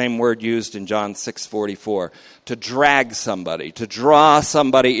 Elko, same word used in John 6:44, to drag somebody, to draw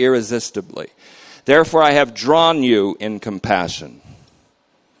somebody irresistibly. "Therefore I have drawn you in compassion."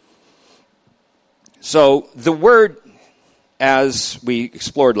 So the word, as we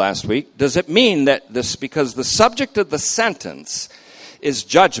explored last week, does it mean that this, because the subject of the sentence is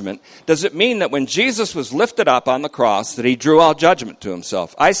judgment, does it mean that when Jesus was lifted up on the cross that he drew all judgment to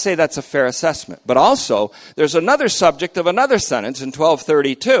himself? I say that's a fair assessment. But also, there's another subject of another sentence in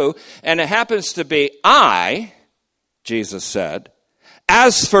 12:32, and it happens to be, "I," Jesus said,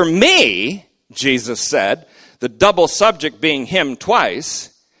 "as for me," Jesus said, the double subject being him twice,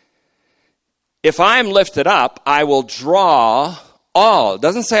 "if I am lifted up, I will draw all." It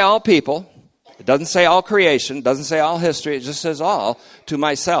doesn't say all people. It doesn't say all creation. It doesn't say all history. It just says all to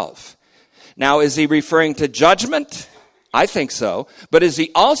myself. Now, is he referring to judgment? I think so. But is he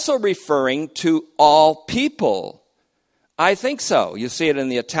also referring to all people? I think so. You see it in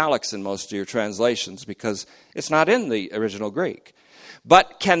the italics in most of your translations because it's not in the original Greek.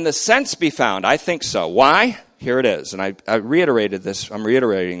 But can the sense be found? I think so. Why? Here it is. And I reiterated this. I'm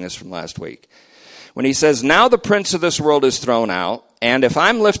reiterating this from last week. When he says, "Now the prince of this world is thrown out, and if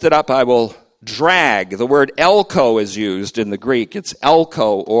I'm lifted up, I will drag." The word elko is used in the Greek. It's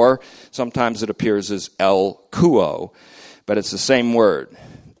elko, or sometimes it appears as elkuo, but it's the same word.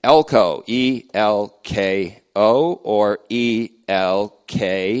 Elko, E-L-K-O, or E-L-K-U-O.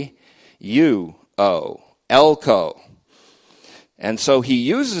 Elko. And so he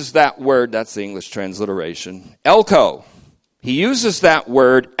uses that word, that's the English transliteration, elko. He uses that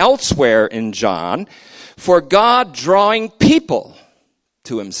word elsewhere in John for God drawing people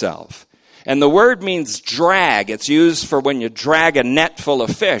to himself. And the word means drag. It's used for when you drag a net full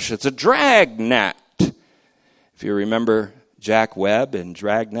of fish. It's a drag net. If you remember Jack Webb and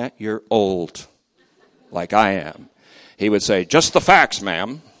Dragnet, you're old, like I am. He would say, "Just the facts,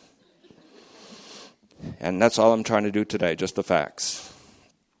 ma'am." And that's all I'm trying to do today, just the facts.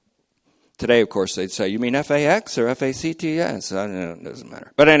 Today, of course, they'd say, "You mean F-A-X or F-A-C-T-S?" I don't know, it doesn't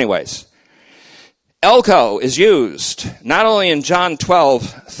matter. But anyways, elko is used not only in John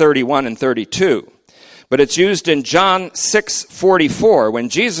 12:31 and 32, but it's used in John 6:44 when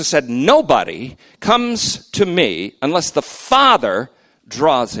Jesus said, "Nobody comes to me unless the Father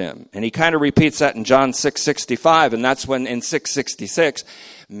draws him." And he kind of repeats that in John 6:65, and that's when in 6:66,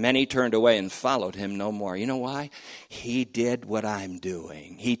 many turned away and followed him no more. You know why? He did what I'm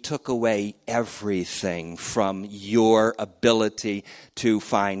doing. He took away everything from your ability to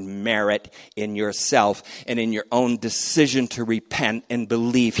find merit in yourself and in your own decision to repent and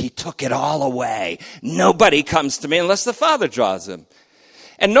believe. He took it all away. Nobody comes to me unless the Father draws them.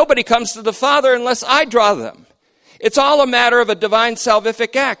 And nobody comes to the Father unless I draw them. It's all a matter of a divine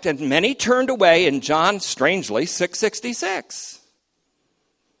salvific act. And many turned away in John, strangely, 6:66.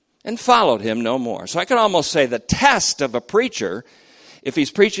 And followed him no more. So I can almost say the test of a preacher, if he's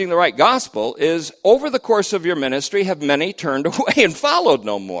preaching the right gospel, is over the course of your ministry, have many turned away and followed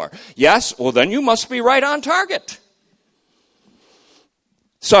no more? Yes? Well, then you must be right on target.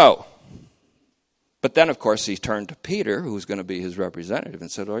 So, but then, of course, he turned to Peter, who was going to be his representative,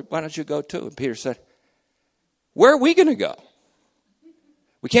 and said, "Why don't you go too?" And Peter said, "Where are we going to go?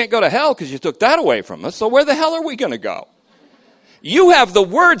 We can't go to hell because you took that away from us, so where the hell are we going to go? You have the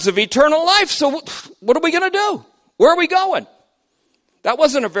words of eternal life, so what are we going to do? Where are we going?" That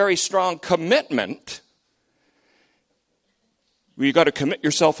wasn't a very strong commitment. Well, you got to commit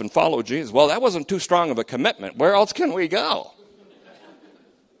yourself and follow Jesus. Well, that wasn't too strong of a commitment. Where else can we go?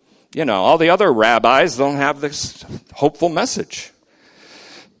 All the other rabbis don't have this hopeful message.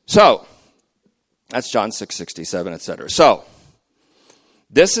 So, that's John 6:67, etc. So,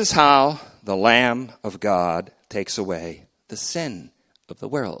 this is how the Lamb of God takes away the sin of the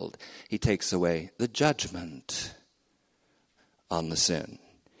world. He takes away the judgment on the sin.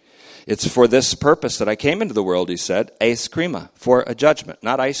 It's for this purpose that I came into the world, he said, eis krima, for a judgment.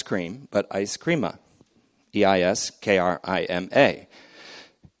 Not ice cream, but eis krima. EISKRIMA.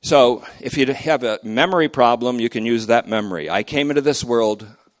 So, if you have a memory problem, you can use that memory. I came into this world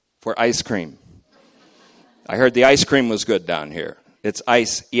for ice cream. I heard the ice cream was good down here. It's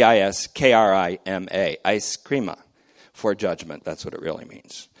ice, EISKRIMA, eis krima, for judgment. That's what it really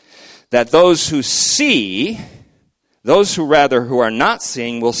means. That those who see, those who are not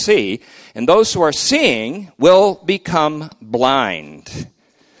seeing will see, and those who are seeing will become blind.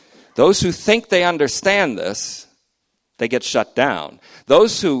 Those who think they understand this, they get shut down.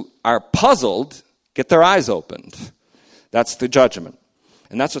 Those who are puzzled get their eyes opened. That's the judgment.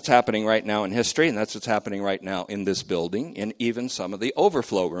 And that's what's happening right now in history, and that's what's happening right now in this building, in even some of the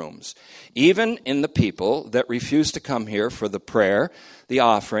overflow rooms. Even in the people that refuse to come here for the prayer, the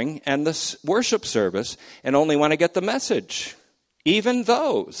offering, and the worship service, and only want to get the message. Even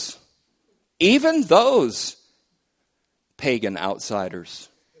those pagan outsiders.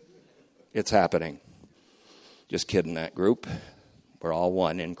 It's happening. Just kidding, that group. We're all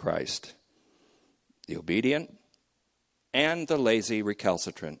one in Christ. The obedient and the lazy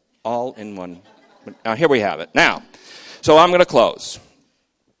recalcitrant, all in one. Now, here we have it. Now, so I'm going to close.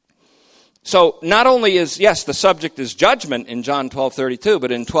 So, not only is, yes, the subject is judgment in John 12:32,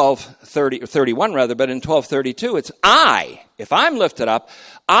 but in 12:31 rather, but in 12:32, it's if I'm lifted up,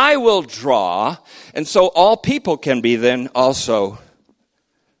 I will draw, and so all people can be then also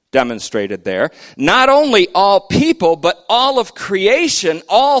demonstrated there. Not only all people, but all of creation,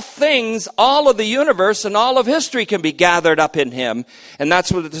 all things, all of the universe, and all of history can be gathered up in him. And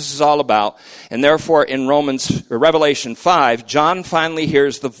that's what this is all about. And therefore, in Revelation 5, John finally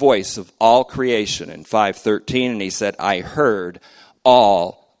hears the voice of all creation in 5:13, and he said, I heard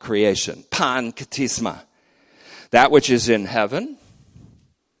all creation. Pan katisma. That which is in heaven,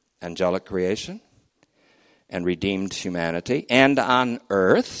 angelic creation, and redeemed humanity, and on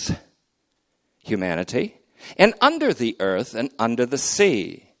earth, humanity, and under the earth and under the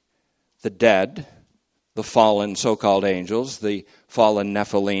sea, the dead, the fallen so-called angels, the fallen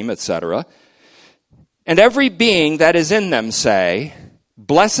Nephilim, etc. And every being that is in them say,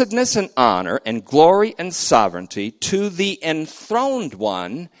 blessedness and honor and glory and sovereignty to the enthroned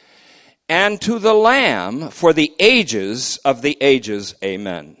one and to the Lamb for the ages of the ages.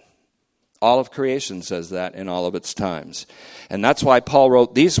 Amen. All of creation says that in all of its times. And that's why Paul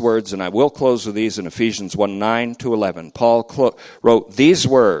wrote these words, and I will close with these in Ephesians 1:9-11. Paul wrote these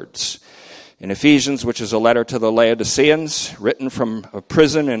words in Ephesians, which is a letter to the Laodiceans, written from a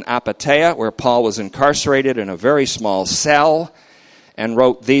prison in Apatia, where Paul was incarcerated in a very small cell, and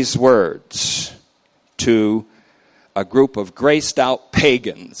wrote these words to a group of graced-out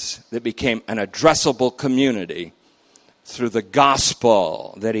pagans that became an addressable community through the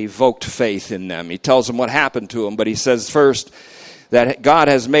gospel that evoked faith in them. He tells them what happened to them, but he says first that God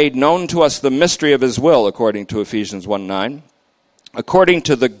has made known to us the mystery of his will, according to Ephesians 1:9, according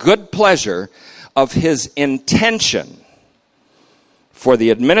to the good pleasure of his intention for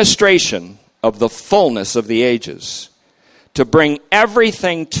the administration of the fullness of the ages, to bring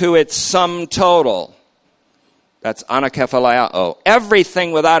everything to its sum total. That's anakephalaiao.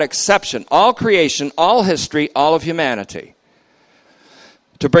 Everything without exception. All creation, all history, all of humanity.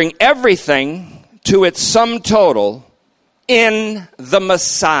 To bring everything to its sum total in the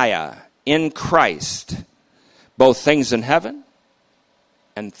Messiah, in Christ. Both things in heaven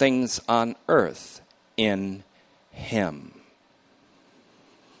and things on earth in him.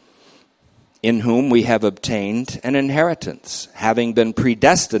 In whom we have obtained an inheritance, having been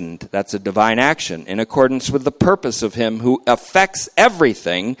predestined, that's a divine action, in accordance with the purpose of him who affects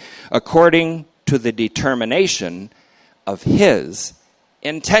everything according to the determination of his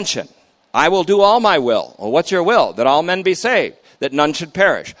intention. I will do all my will. Well, what's your will? That all men be saved, that none should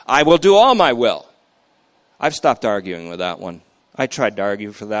perish. I will do all my will. I've stopped arguing with that one. I tried to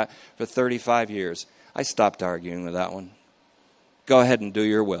argue for that for 35 years. I stopped arguing with that one. Go ahead and do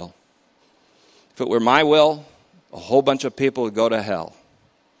your will. If it were my will, a whole bunch of people would go to hell.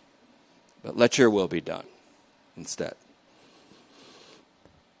 But let your will be done instead.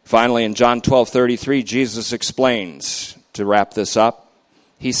 Finally, in John 12:33, Jesus explains, to wrap this up,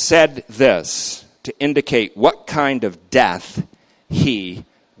 he said this to indicate what kind of death he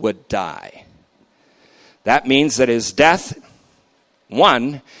would die. That means that his death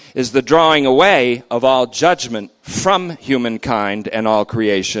One is the drawing away of all judgment from humankind and all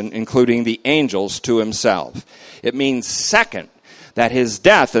creation, including the angels, to himself. It means, second, that his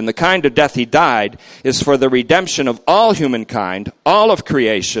death and the kind of death he died is for the redemption of all humankind, all of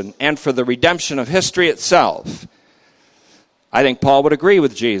creation, and for the redemption of history itself. I think Paul would agree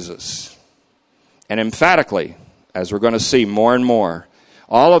with Jesus. And emphatically, as we're going to see more and more,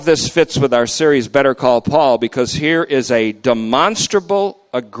 all of this fits with our series, Better Call Paul, because here is a demonstrable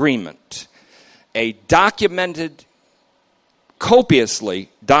agreement, a documented, copiously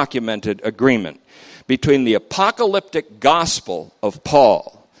documented agreement between the apocalyptic gospel of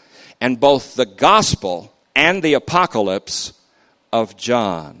Paul and both the gospel and the apocalypse of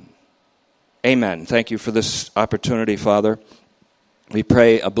John. Amen. Thank you for this opportunity, Father. We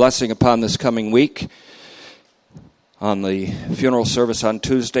pray a blessing upon this coming week, on the funeral service on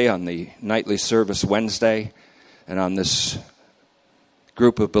Tuesday, on the nightly service Wednesday, and on this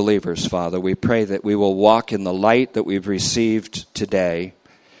group of believers, Father. We pray that we will walk in the light that we've received today,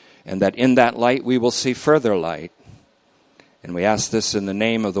 and that in that light we will see further light. And we ask this in the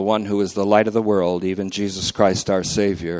name of the one who is the light of the world, even Jesus Christ our Savior.